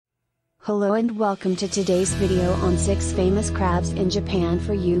Hello and welcome to today's video on 6 famous crabs in Japan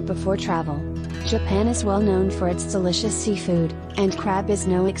for you before travel. Japan is well known for its delicious seafood, and crab is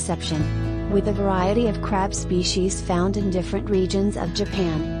no exception. With a variety of crab species found in different regions of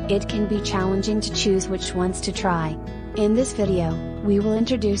Japan, it can be challenging to choose which ones to try. In this video, we will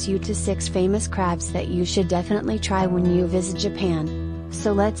introduce you to 6 famous crabs that you should definitely try when you visit Japan.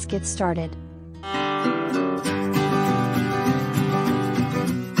 So let's get started.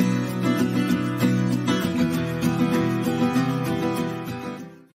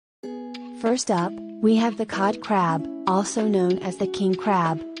 First up, we have the cod crab, also known as the king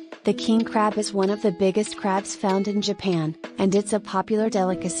crab. The king crab is one of the biggest crabs found in Japan, and it's a popular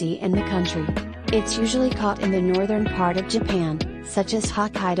delicacy in the country. It's usually caught in the northern part of Japan, such as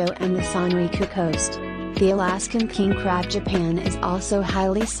Hokkaido and the Sanriku coast. The Alaskan king crab Japan is also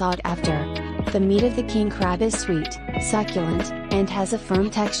highly sought after. The meat of the king crab is sweet, succulent, and has a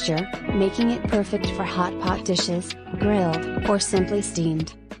firm texture, making it perfect for hot pot dishes, grilled, or simply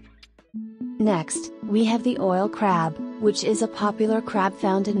steamed. Next, we have the oil crab, which is a popular crab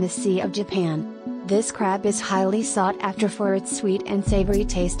found in the Sea of Japan. This crab is highly sought after for its sweet and savory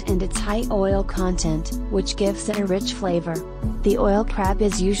taste and its high oil content, which gives it a rich flavor. The oil crab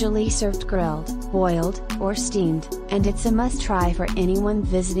is usually served grilled, boiled, or steamed, and it's a must-try for anyone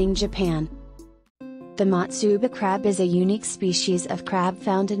visiting Japan. The Matsuba crab is a unique species of crab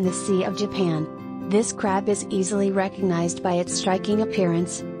found in the Sea of Japan. This crab is easily recognized by its striking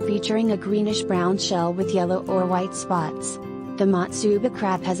appearance, featuring a greenish-brown shell with yellow or white spots. The Matsuba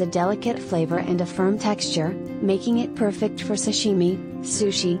crab has a delicate flavor and a firm texture, making it perfect for sashimi,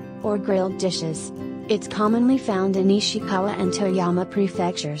 sushi, or grilled dishes. It's commonly found in Ishikawa and Toyama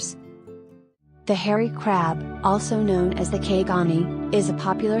prefectures. The hairy crab, also known as the kagami, is a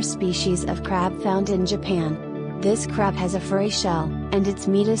popular species of crab found in Japan. This crab has a furry shell, and its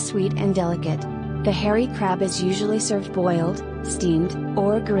meat is sweet and delicate. The hairy crab is usually served boiled, steamed,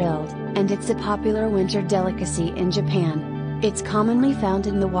 or grilled, and it's a popular winter delicacy in Japan. It's commonly found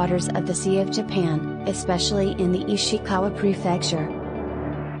in the waters of the Sea of Japan, especially in the Ishikawa prefecture.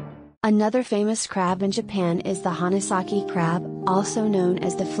 Another famous crab in Japan is the Hanasaki crab, also known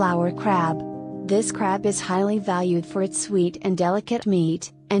as the flower crab. This crab is highly valued for its sweet and delicate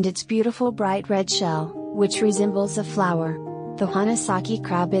meat, and its beautiful bright red shell, which resembles a flower. The Hanasaki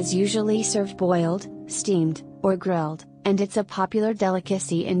crab is usually served boiled, steamed, or grilled, and it's a popular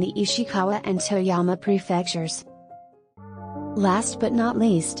delicacy in the Ishikawa and Toyama prefectures. Last but not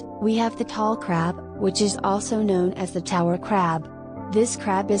least, we have the tall crab, which is also known as the tower crab. This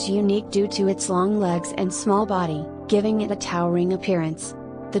crab is unique due to its long legs and small body, giving it a towering appearance.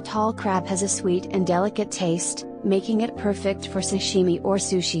 The tall crab has a sweet and delicate taste, making it perfect for sashimi or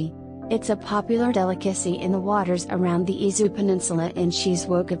sushi. It's a popular delicacy in the waters around the Izu Peninsula in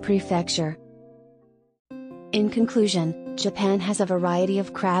Shizuoka Prefecture. In conclusion, Japan has a variety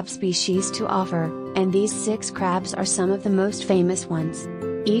of crab species to offer, and these 6 crabs are some of the most famous ones.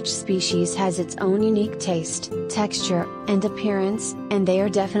 Each species has its own unique taste, texture, and appearance, and they are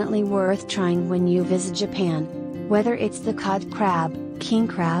definitely worth trying when you visit Japan. Whether it's the cod crab, king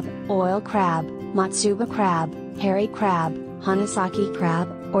crab, oil crab, Matsuba crab, hairy crab, Hanasaki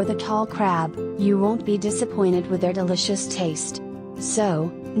crab, or the tall crab, you won't be disappointed with their delicious taste.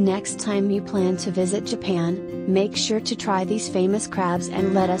 So, next time you plan to visit Japan, make sure to try these famous crabs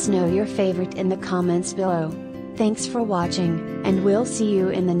and let us know your favorite in the comments below. Thanks for watching, and we'll see you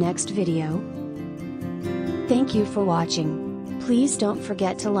in the next video. Thank you for watching. Please don't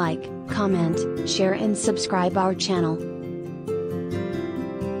forget to like, comment, share and subscribe our channel.